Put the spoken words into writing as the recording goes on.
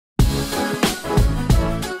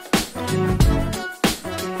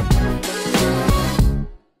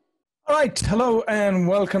Right, hello and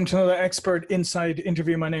welcome to another Expert Insight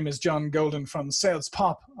interview. My name is John Golden from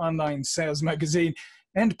SalesPOP, online sales magazine,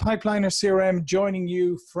 and Pipeliner CRM, joining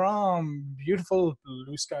you from beautiful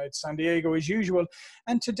blue sky San Diego as usual.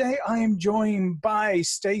 And today I am joined by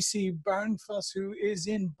Stacy Bahrenfuss, who is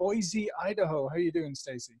in Boise, Idaho. How are you doing,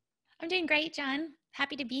 Stacy? I'm doing great, John.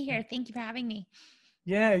 Happy to be here. Thank you for having me.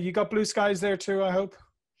 Yeah, you got blue skies there too, I hope?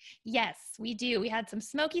 Yes, we do. We had some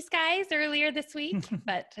smoky skies earlier this week,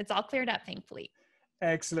 but it's all cleared up, thankfully.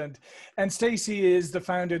 Excellent. And Stacy is the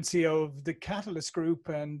founder and CEO of the Catalyst Group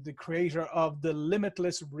and the creator of the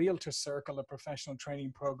Limitless Realtor Circle, a professional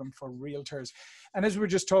training program for realtors. And as we were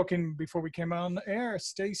just talking before we came on air,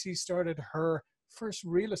 Stacy started her first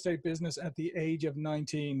real estate business at the age of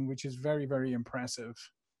 19, which is very, very impressive.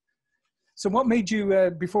 So what made you,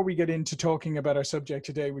 before we get into talking about our subject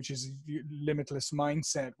today, which is limitless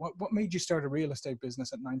mindset, what made you start a real estate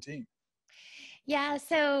business at 19? Yeah,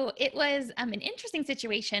 so it was an interesting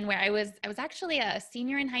situation where I was actually a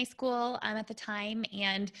senior in high school at the time,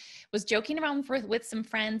 and was joking around with some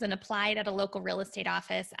friends and applied at a local real estate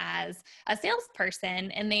office as a salesperson,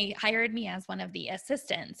 and they hired me as one of the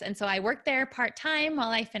assistants. And so I worked there part-time while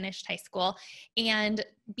I finished high school, and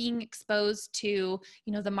being exposed to,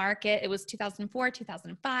 the market. It was 2004,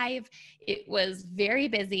 2005. It was very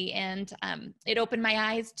busy, and it opened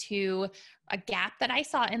my eyes to a gap that I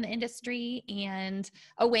saw in the industry and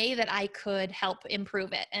a way that I could help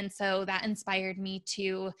improve it. And so that inspired me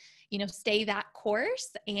to, stay that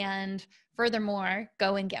course, and furthermore,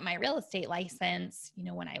 go and get my real estate license,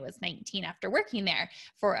 when I was 19, after working there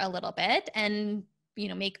for a little bit, and,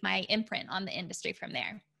 make my imprint on the industry from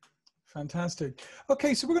there. Fantastic.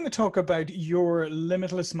 Okay, so we're going to talk about your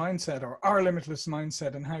limitless mindset, or our limitless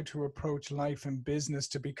mindset, and how to approach life and business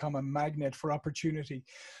to become a magnet for opportunity.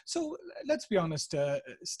 So let's be honest,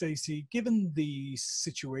 Stacy, given the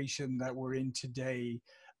situation that we're in today,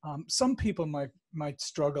 some people might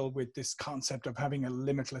struggle with this concept of having a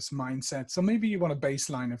limitless mindset. So maybe you want to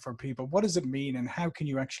baseline it for people. What does it mean, and how can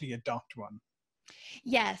you actually adopt one?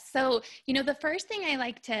 Yes. So, the first thing I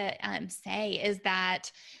like to say is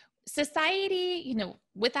that society,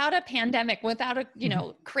 without a pandemic, without a,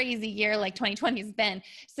 crazy year like 2020 has been,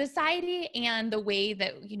 society and the way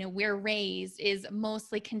that, we're raised is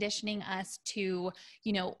mostly conditioning us to,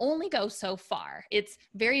 only go so far. It's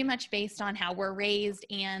very much based on how we're raised,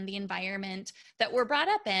 and the environment that we're brought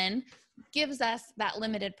up in gives us that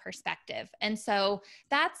limited perspective. And so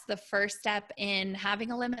that's the first step in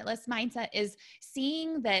having a limitless mindset, is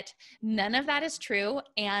seeing that none of that is true,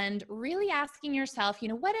 and really asking yourself,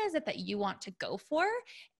 what is it that you want to go for,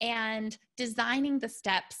 and designing the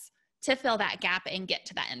steps to fill that gap and get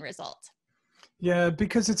to that end result. Yeah,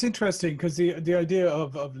 because it's interesting, because the idea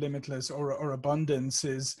of limitless or abundance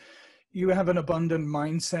is, you have an abundant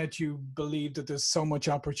mindset. You believe that there's so much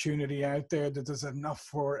opportunity out there, that there's enough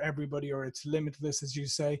for everybody, or it's limitless, as you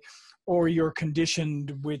say, or you're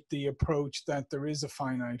conditioned with the approach that there is a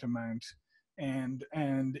finite amount. And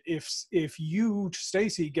if you,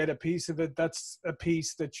 Stacy, get a piece of it, that's a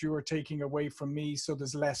piece that you're taking away from me. So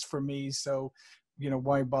there's less for me. So,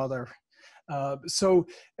 why bother? So,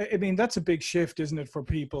 I mean, that's a big shift, isn't it, for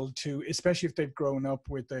people to, especially if they've grown up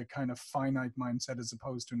with a kind of finite mindset as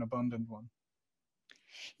opposed to an abundant one.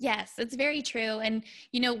 Yes, it's very true. And,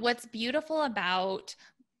 what's beautiful about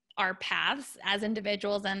our paths as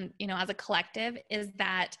individuals and, as a collective, is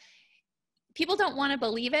that people don't want to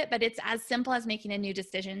believe it, but it's as simple as making a new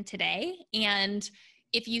decision today. And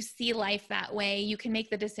if you see life that way, you can make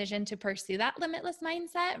the decision to pursue that limitless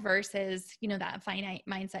mindset versus, that finite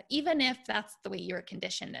mindset, even if that's the way you're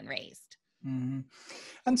conditioned and raised. Mm-hmm.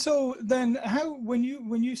 And so then when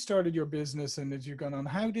you started your business, and as you've gone on,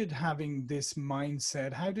 how did having this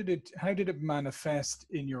mindset, how did it manifest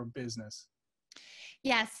in your business?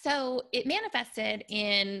 Yeah, so it manifested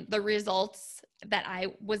in the results that I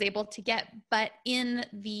was able to get, but in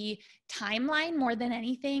the timeline more than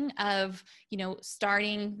anything of,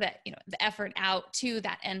 starting the effort out to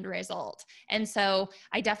that end result. And so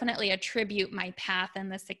I definitely attribute my path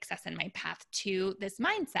and the success in my path to this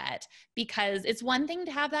mindset, because it's one thing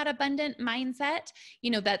to have that abundant mindset,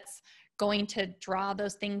 that's going to draw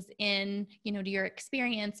those things in, to your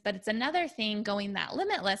experience. But it's another thing going that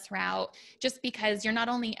limitless route, just because you're not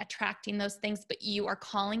only attracting those things, but you are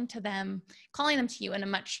calling them to you in a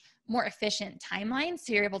much more efficient timeline.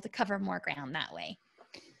 So you're able to cover more ground that way.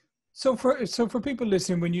 So for people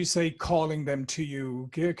listening, when you say calling them to you,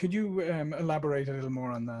 could you elaborate a little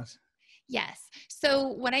more on that? Yes. So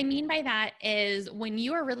what I mean by that is when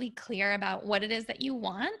you are really clear about what it is that you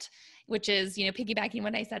want, which is, piggybacking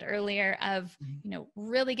what I said earlier of, Mhm.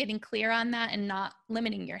 really getting clear on that and not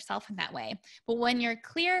limiting yourself in that way. But when you're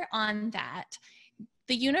clear on that,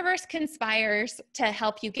 the universe conspires to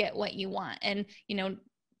help you get what you want. And,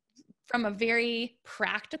 from a very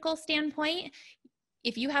practical standpoint,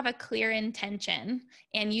 if you have a clear intention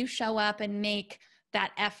and you show up and make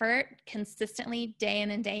that effort consistently day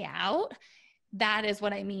in and day out, that is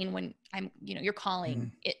what I mean when you're calling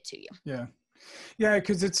Mhm. it to you. Yeah. Yeah,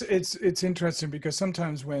 because it's interesting because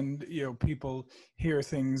sometimes when people hear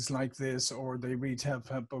things like this or they read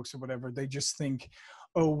self-help books or whatever, they just think,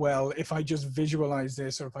 oh well, if I just visualize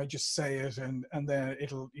this or if I just say it and then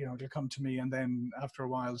it'll come to me, and then after a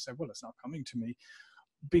while say, well, it's not coming to me,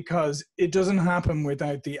 because it doesn't happen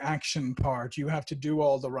without the action part. You have to do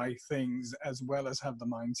all the right things as well as have the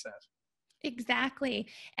mindset. Exactly.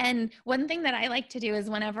 And one thing that I like to do is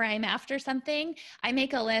whenever I'm after something, I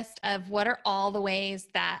make a list of what are all the ways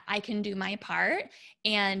that I can do my part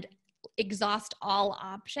and exhaust all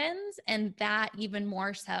options. And that even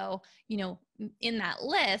more so, in that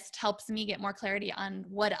list helps me get more clarity on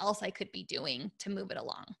what else I could be doing to move it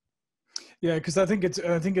along. Yeah, because I think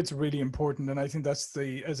it's really important, and I think that's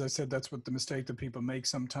as I said, that's what the mistake that people make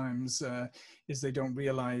sometimes, is they don't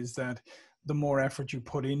realize that the more effort you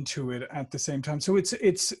put into it at the same time. So it's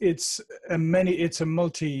a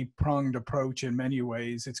multi-pronged approach in many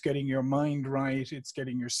ways. It's getting your mind right, it's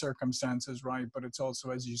getting your circumstances right, but it's also,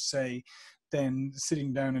 as you say, then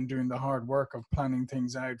sitting down and doing the hard work of planning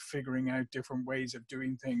things out, figuring out different ways of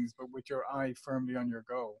doing things, but with your eye firmly on your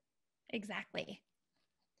goal. Exactly.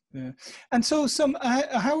 Yeah. And so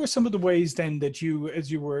how are some of the ways then that you,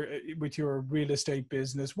 as you were with your real estate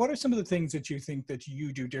business, what are some of the things that you think that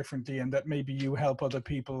you do differently and that maybe you help other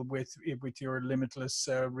people with your Limitless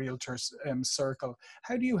Realtors circle?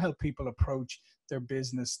 How do you help people approach their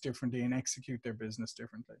business differently and execute their business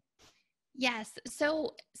differently? Yes.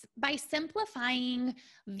 So by simplifying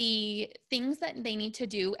the things that they need to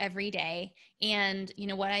do every day, and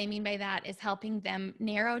what I mean by that is helping them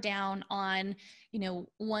narrow down on,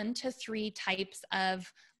 1 to 3 types of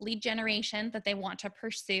lead generation that they want to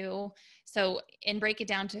pursue. So, and break it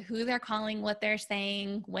down to who they're calling, what they're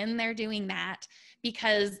saying, when they're doing that,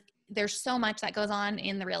 because there's so much that goes on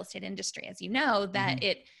in the real estate industry, as you know, that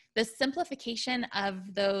Hmm. the simplification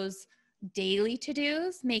of those daily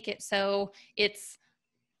to-dos make it so it's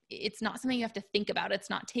not something you have to think about.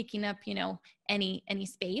 It's not taking up, any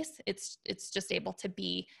space. It's just able to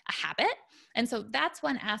be a habit. And so that's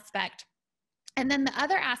one aspect. And then the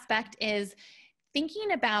other aspect is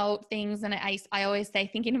thinking about things, and I always say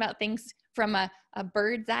thinking about things from a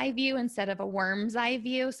bird's eye view instead of a worm's eye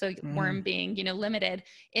view. So Hmm. worm being, limited,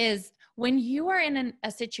 is when you are in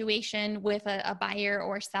a situation with a buyer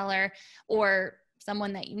or seller or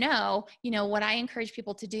someone that what I encourage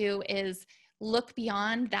people to do is look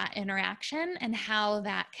beyond that interaction and how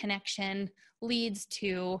that connection leads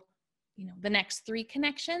to the next 3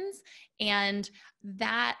 connections, and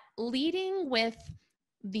that leading with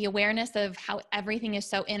the awareness of how everything is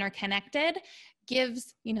so interconnected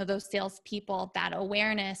gives, those salespeople that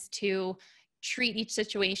awareness to treat each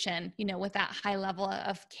situation, with that high level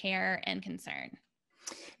of care and concern.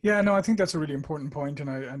 Yeah, no, I think that's a really important point, and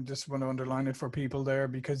I just want to underline it for people there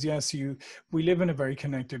because yes, we live in a very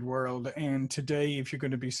connected world, and today, if you're going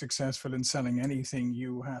to be successful in selling anything,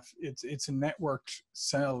 it's a networked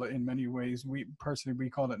sell in many ways. We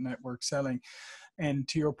call it network selling, and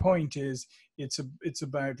to your point is it's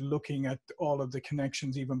about looking at all of the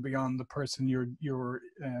connections even beyond the person you're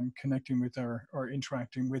connecting with or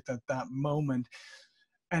interacting with at that moment.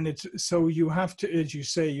 And it's so you have to, as you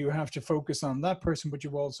say, you have to focus on that person, but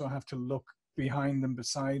you also have to look behind them,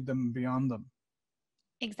 beside them, beyond them.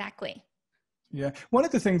 Exactly. Yeah, one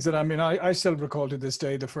of the things that I still recall to this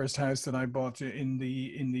day the first house that I bought in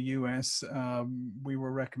the US.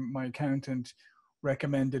 My accountant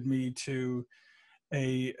recommended me to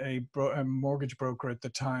a mortgage broker at the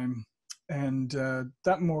time, and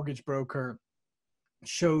that mortgage broker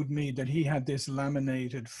showed me that he had this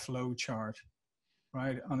laminated flow chart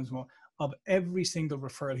right on his wall of every single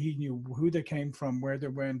referral. He knew who they came from, where they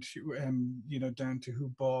went, down to who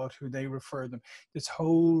bought, who they referred them. This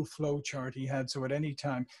whole flow chart he had. So at any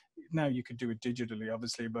time, now you could do it digitally,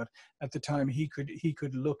 obviously, but at the time he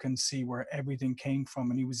could look and see where everything came from,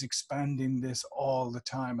 and he was expanding this all the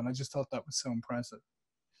time. And I just thought that was so impressive.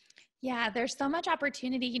 Yeah, there's so much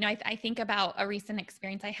opportunity. I think about a recent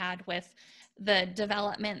experience I had with the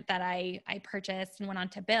development that I purchased and went on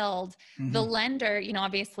to build. The Hmm. lender,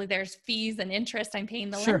 obviously there's fees and interest I'm paying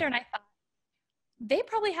the lender. Sure. And I thought, they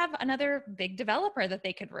probably have another big developer that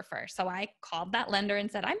they could refer. So I called that lender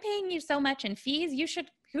and said, I'm paying you so much in fees.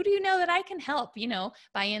 Who do you know that I can help,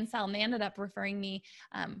 buy and sell? And they ended up referring me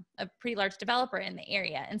a pretty large developer in the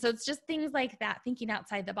area. And so it's just things like that, thinking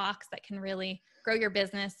outside the box, that can really grow your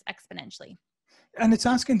business exponentially. And it's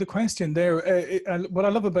asking the question there. What I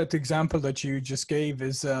love about the example that you just gave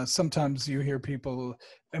is sometimes you hear people,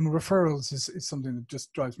 and referrals is something that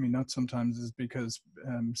just drives me nuts sometimes, is because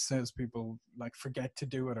salespeople like forget to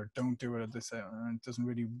do it or don't do it, or they say, it doesn't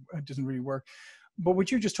really work. But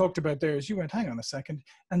what you just talked about there is you went, hang on a second,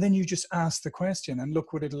 and then you just asked the question, and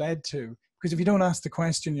look what it led to. Because if you don't ask the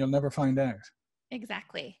question, you'll never find out.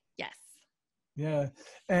 Exactly. Yes. Yeah,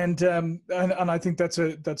 and I think that's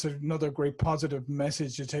another great positive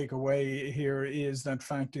message to take away here, is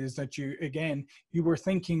that you were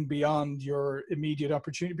thinking beyond your immediate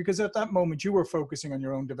opportunity, because at that moment you were focusing on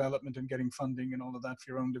your own development and getting funding and all of that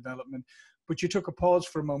for your own development, but you took a pause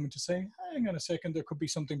for a moment to say, hang on a second, there could be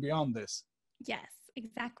something beyond this. Yes,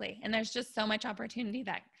 exactly. And there's just so much opportunity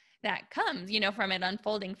that comes, from it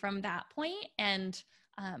unfolding from that point, and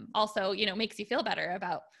also, makes you feel better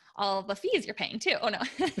about all the fees you're paying too. Oh no.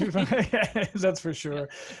 That's for sure.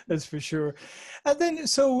 That's for sure. And then,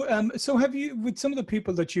 so have you, with some of the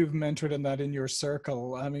people that you've mentored and that in your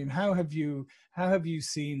circle, I mean, how have you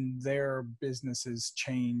seen their businesses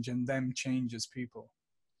change and them change as people?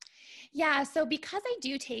 Yeah. So because I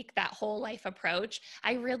do take that whole life approach,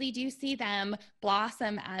 I really do see them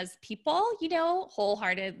blossom as people,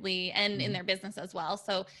 wholeheartedly, and in their business as well.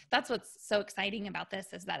 So that's what's so exciting about this,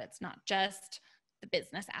 is that it's not just the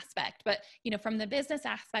business aspect, but, from the business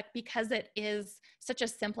aspect, because it is such a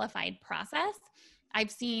simplified process.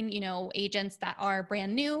 I've seen, agents that are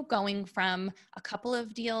brand new going from a couple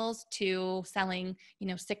of deals to selling,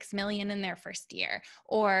 6 million in their first year,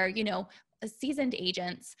 or, seasoned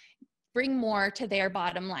agents bring more to their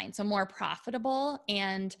bottom line, so more profitable,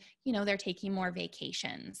 and they're taking more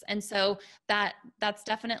vacations. And so that's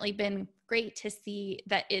definitely been great to see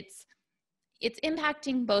that it's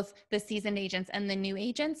impacting both the seasoned agents and the new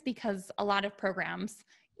agents, because a lot of programs,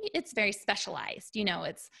 it's very specialized.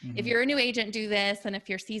 It's if you're a new agent, do this, and if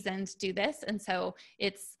you're seasoned, do this. And so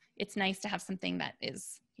it's nice to have something that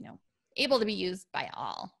is able to be used by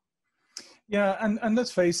all. Yeah, and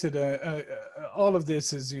let's face it, all of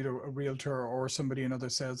this is either a realtor or somebody in other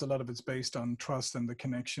sales. A lot of it's based on trust and the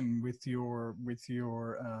connection with your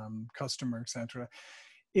customer, etc.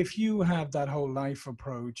 If you have that whole life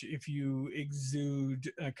approach, if you exude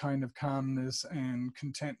a kind of calmness and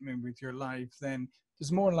contentment with your life, then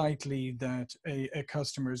it's more likely that a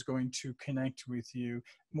customer is going to connect with you,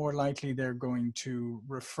 more likely they're going to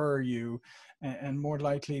refer you, and more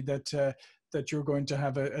likely that you're going to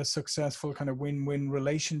have a successful kind of win-win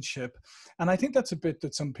relationship. And I think that's a bit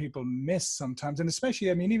that some people miss sometimes. And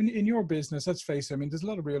especially, I mean, even in your business, let's face it, I mean, there's a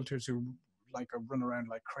lot of realtors who run around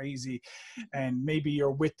like crazy, and maybe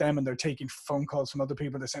you're with them and they're taking phone calls from other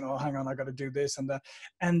people. They're saying, oh, hang on, I got to do this and that.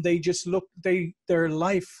 And they just their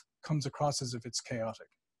life comes across as if it's chaotic.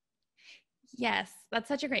 Yes, that's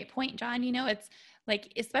such a great point, John. It's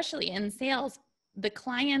like, especially in sales, the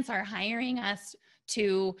clients are hiring us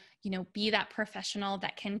to, be that professional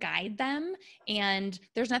that can guide them. And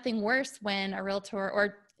there's nothing worse when a realtor,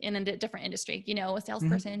 or in a different industry, a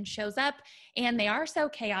salesperson shows up and they are so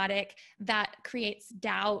chaotic that creates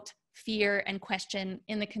doubt, fear, and question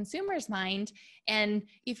in the consumer's mind. And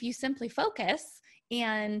if you simply focus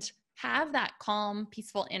and have that calm,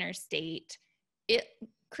 peaceful inner state, it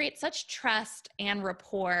creates such trust and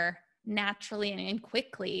rapport naturally and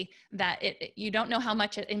quickly that you don't know how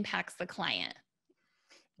much it impacts the client.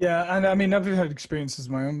 Yeah, and I mean, I've had experiences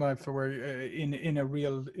in my own life where in a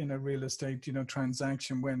real estate,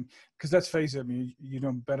 transaction, because let's face it, I mean, you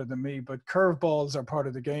know better than me, but curveballs are part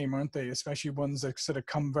of the game, aren't they? Especially ones that sort of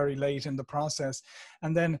come very late in the process,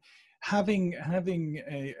 and then having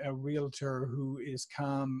a realtor who is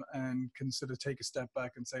calm and can sort of take a step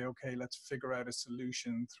back and say, okay, let's figure out a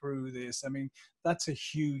solution through this. I mean, that's a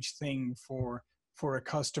huge thing for a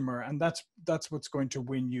customer, and that's what's going to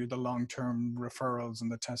win you the long-term referrals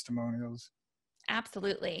and the testimonials.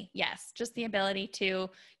 Absolutely. Yes. Just the ability to,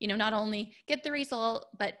 not only get the result,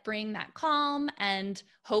 but bring that calm and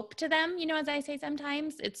hope to them. As I say,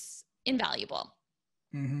 sometimes it's invaluable.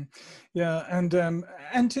 Mm-hmm. Yeah,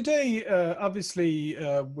 and today, obviously,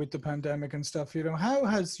 with the pandemic and stuff, how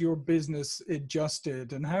has your business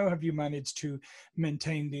adjusted, and how have you managed to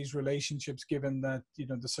maintain these relationships, given that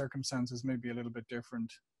the circumstances may be a little bit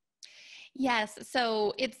different? Yes.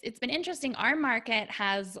 So it's been interesting. Our market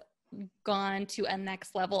has gone to a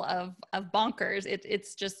next level of bonkers.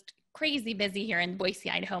 It's just crazy busy here in Boise,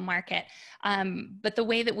 Idaho market. But the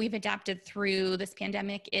way that we've adapted through this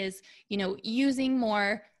pandemic is, using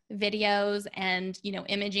more videos and,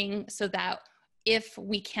 imaging so that if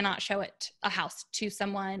we cannot show a house to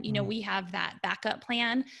someone, we have that backup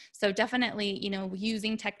plan. So definitely,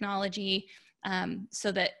 using technology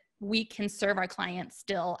so that we can serve our clients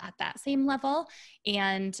still at that same level.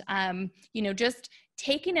 And, just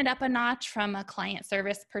taking it up a notch from a client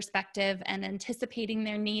service perspective and anticipating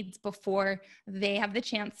their needs before they have the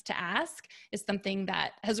chance to ask is something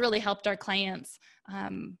that has really helped our clients,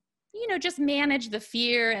 just manage the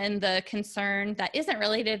fear and the concern that isn't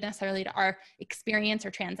related necessarily to our experience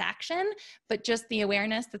or transaction, but just the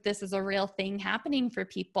awareness that this is a real thing happening for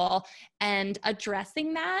people, and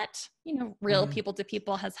addressing that, real people to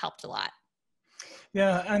people has helped a lot.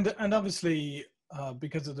 Yeah, and obviously,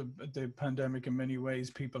 because of the pandemic, in many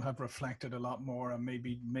ways, people have reflected a lot more and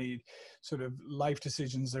maybe made sort of life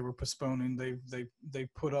decisions they were postponing, they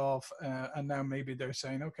put off, and now maybe they're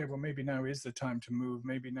saying, okay, well, maybe now is the time to move.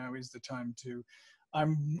 Maybe now is the time to.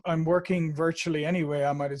 I'm working virtually anyway.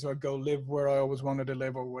 I might as well go live where I always wanted to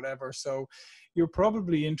live or whatever. So you're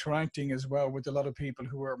probably interacting as well with a lot of people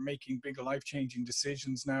who are making big life-changing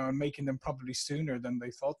decisions now and making them probably sooner than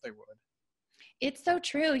they thought they would. It's so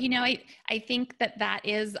true. I think that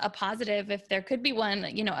is a positive, if there could be one,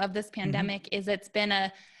 of this pandemic, is it's been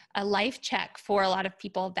a life check for a lot of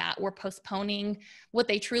people that were postponing what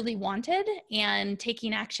they truly wanted and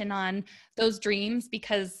taking action on those dreams,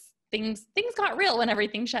 because things got real when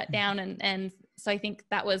everything shut down. And so I think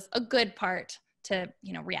that was a good part to,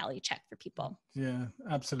 reality check for people. Yeah,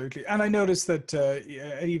 absolutely. And I noticed that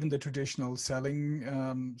even the traditional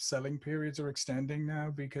selling periods are extending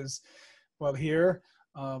now, because well, here,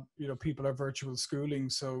 people are virtual schooling,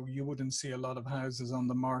 so you wouldn't see a lot of houses on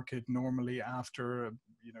the market normally after,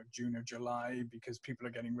 June or July, because people are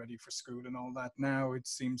getting ready for school and all that. Now it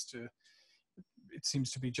seems to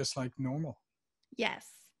be just like normal. Yes.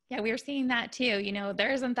 Yeah, we were seeing that too.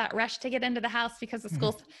 There isn't that rush to get into the house because the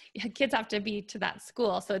schools, kids have to be to that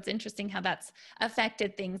school. So it's interesting how that's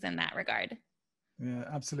affected things in that regard. Yeah,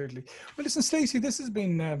 absolutely. Well, listen, Stacy, this has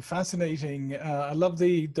been fascinating. I love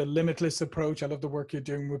the limitless approach. I love the work you're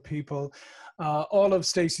doing with people. All of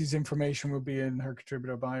Stacy's information will be in her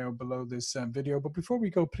contributor bio below this video. But before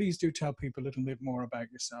we go, please do tell people a little bit more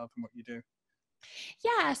about yourself and what you do.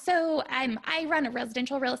 Yeah, so I run a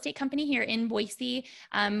residential real estate company here in Boise.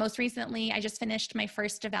 Most recently, I just finished my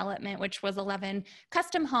first development, which was 11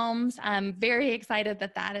 custom homes. I'm very excited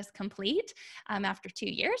that is complete after 2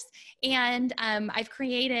 years. And I've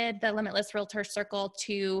created the Limitless Realtor Circle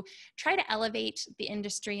to try to elevate the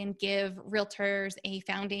industry and give realtors a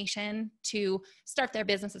foundation to start their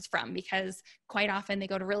businesses from, because quite often they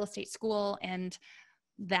go to real estate school and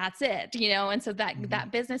that's it, and so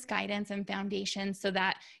that business guidance and foundation, so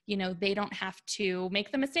that, they don't have to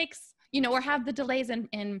make the mistakes, or have the delays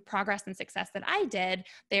in progress and success that I did.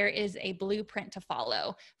 There is a blueprint to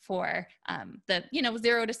follow for the,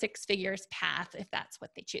 0 to 6 figures path, if that's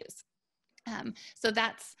what they choose. So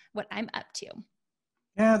that's what I'm up to.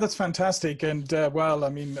 Yeah, that's fantastic. And well, I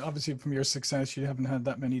mean, obviously from your success, you haven't had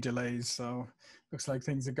that many delays. So looks like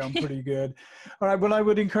things have gone pretty good. All right. Well, I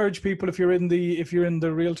would encourage people, if you're in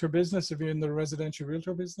the realtor business, if you're in the residential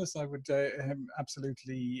realtor business, I would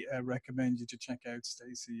absolutely recommend you to check out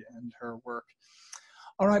Stacy and her work.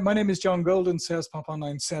 All right. My name is John Golden, SalesPOP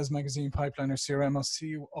Online Sales Magazine Pipeliner CRM. I'll see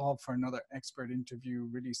you all for another expert interview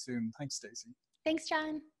really soon. Thanks, Stacy. Thanks,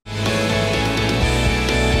 John.